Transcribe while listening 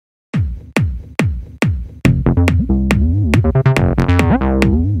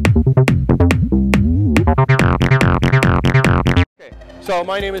So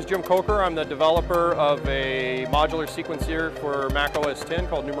my name is Jim Coker. I'm the developer of a modular sequencer for Mac OS X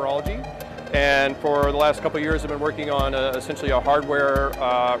called Numerology. And for the last couple of years, I've been working on essentially a hardware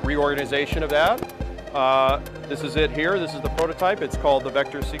reorganization of that. This is it here. This is the prototype. It's called the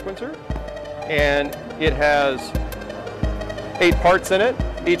Vector sequencer. And it has 8 parts in it.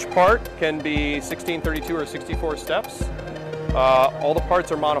 Each part can be 16, 32, or 64 steps. All the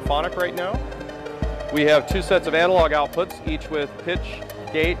parts are monophonic right now. We have 2 sets of analog outputs, each with pitch,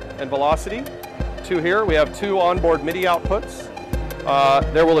 gate, and velocity. 2 here. We have 2 onboard MIDI outputs.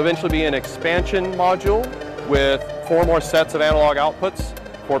 There will eventually be an expansion module with 4 more sets of analog outputs,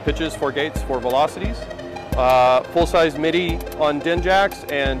 4 pitches, 4 gates, 4 velocities. Full-size MIDI on DIN jacks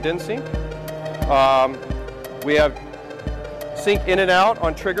and DIN sync. We have sync in and out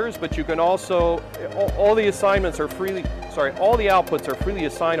on triggers, but you can also, all the assignments are freely, all the outputs are freely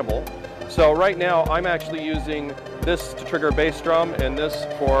assignable. So right now I'm actually using this to trigger a bass drum and this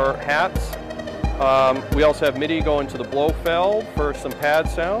for hats. We also have MIDI going to the Blofeld for some pad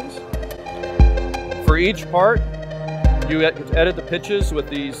sounds. For each part, you edit the pitches with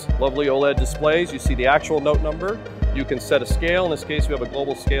these lovely OLED displays. You see the actual note number. You can set a scale. In this case, we have a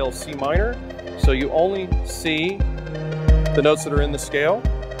global scale C minor. So you only see the notes that are in the scale.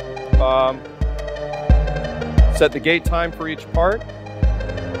 Set the gate time for each part.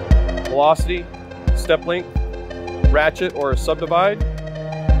 Velocity, step length, ratchet or subdivide.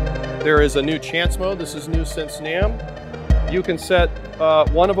 There is a new chance mode. This is new since NAMM. You can set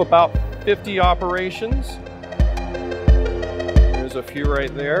one of about 50 operations. There's a few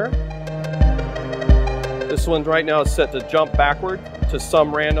right there. This one right now is set to jump backward to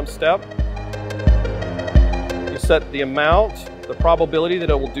some random step. You set the amount, the probability that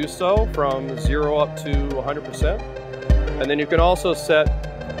it will do so from 0 up to 100%. And then you can also set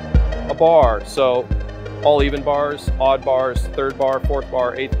a bar, so all even bars, odd bars, 3rd bar, 4th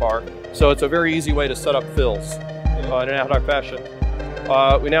bar, 8th bar. So it's a very easy way to set up fills in an ad hoc fashion.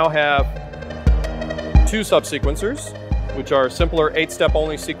 We now have 2 sub-sequencers, which are simpler 8-step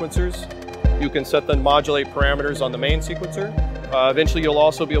only sequencers. You can set them modulate parameters on the main sequencer. Eventually you'll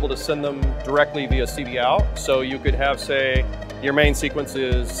also be able to send them directly via CV out. So you could have, say, your main sequence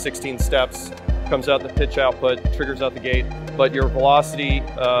is 16 steps, comes out the pitch output, triggers out the gate, but your velocity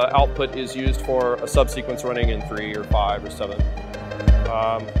output is used for a subsequence running in 3 or 5 or 7.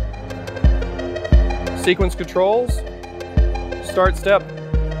 Sequence controls, start step,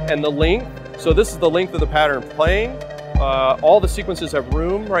 and the length. So this is the length of the pattern playing. All the sequences have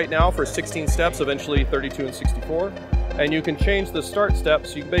room right now for 16 steps, eventually 32 and 64. And you can change the start step,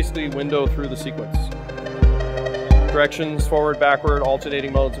 so you can basically window through the sequence. Directions, forward, backward,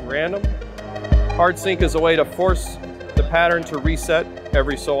 alternating modes, and random. Hard sync is a way to force the pattern to reset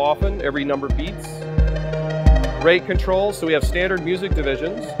every so often, every number of beats. Rate control, so we have standard music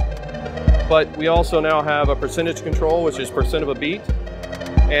divisions, but we also now have a percentage control, which is percent of a beat,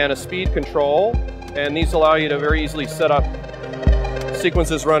 and a speed control, and these allow you to very easily set up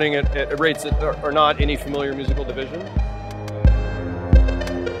sequences running at rates that are not any familiar musical division.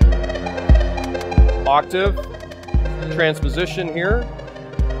 Octave, transposition here.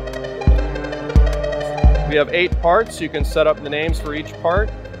 We have 8 parts. You can set up the names for each part.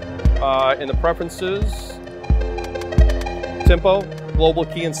 In the preferences, tempo, global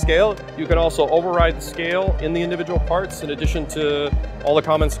key, and scale. You can also override the scale in the individual parts in addition to all the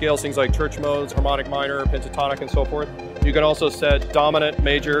common scales, things like church modes, harmonic minor, pentatonic, and so forth. You can also set dominant,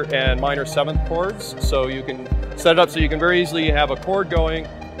 major, and minor 7th chords. So you can set it up so you can very easily have a chord going,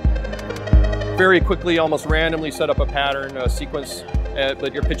 very quickly, almost randomly set up a pattern, a sequence,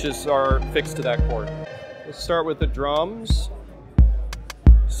 but your pitches are fixed to that chord. Let's start with the drums.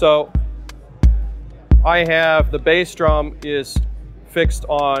 So I have the bass drum is fixed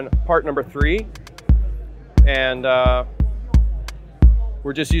on part number 3, and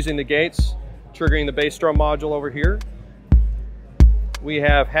we're just using the gates, triggering the bass drum module over here. We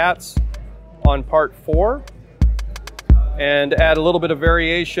have hats on part 4, and add a little bit of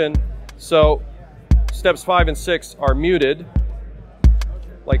variation. So steps 5 and 6 are muted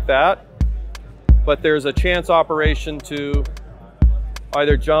like that, but there's a chance operation to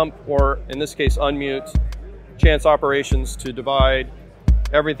either jump or, in this case, unmute. Chance operations to divide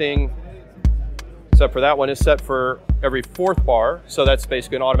everything, except for that one, is set for every 4th bar, so that's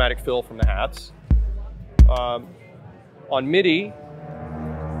basically an automatic fill from the hats. On MIDI,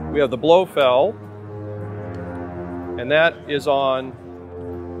 we have the Blofeld, and that is on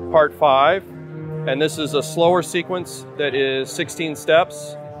part 5, and this is a slower sequence that is 16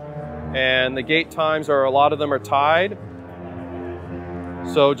 steps, and the gate times are, a lot of them are tied,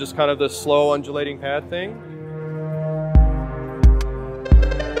 so just kind of the slow undulating pad thing.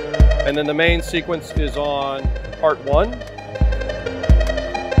 And then the main sequence is on part 1.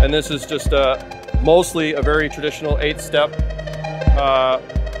 And this is just mostly a very traditional 8-step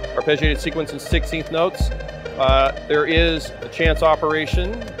arpeggiated sequence in 16th notes. There is a chance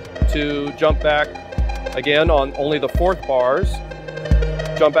operation to jump back again on only the 4th bars,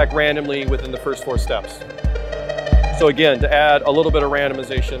 jump back randomly within the first 4 steps. So again, to add a little bit of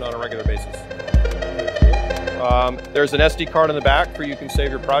randomization on a regular basis. There's an SD card in the back for you can save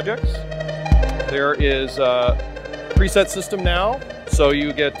your projects. There is a preset system now, so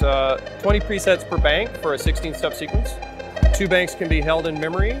you get 20 presets per bank for a 16-step sequence. 2 banks can be held in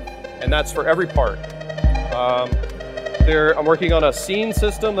memory, and that's for every part. I'm working on a scene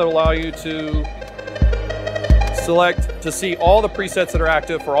system that will allow you to select to see all the presets that are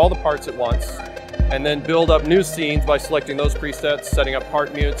active for all the parts at once, and then build up new scenes by selecting those presets, setting up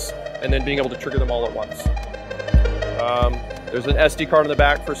part mutes, and then being able to trigger them all at once. There's an SD card in the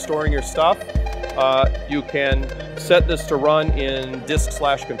back for storing your stuff. You can set this to run in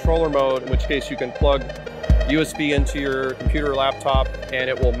disk/controller mode, in which case you can plug USB into your computer or laptop and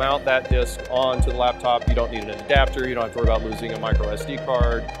it will mount that disk onto the laptop. You don't need an adapter, you don't have to worry about losing a micro SD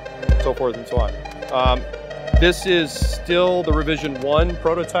card, so forth and so on. This is still the revision 1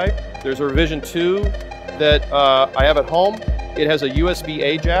 prototype. There's a revision 2 that I have at home. It has a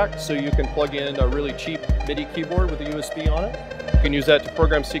USB-A jack, so you can plug in a really cheap MIDI keyboard with a USB on it. You can use that to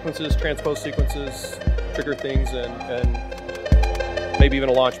program sequences, transpose sequences, trigger things, and maybe even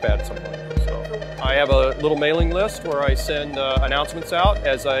a launch pad at some point. So I have a little mailing list where I send announcements out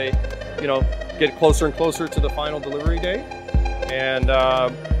as I, get closer and closer to the final delivery date. And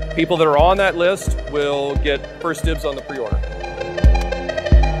people that are on that list will get first dibs on the pre-order.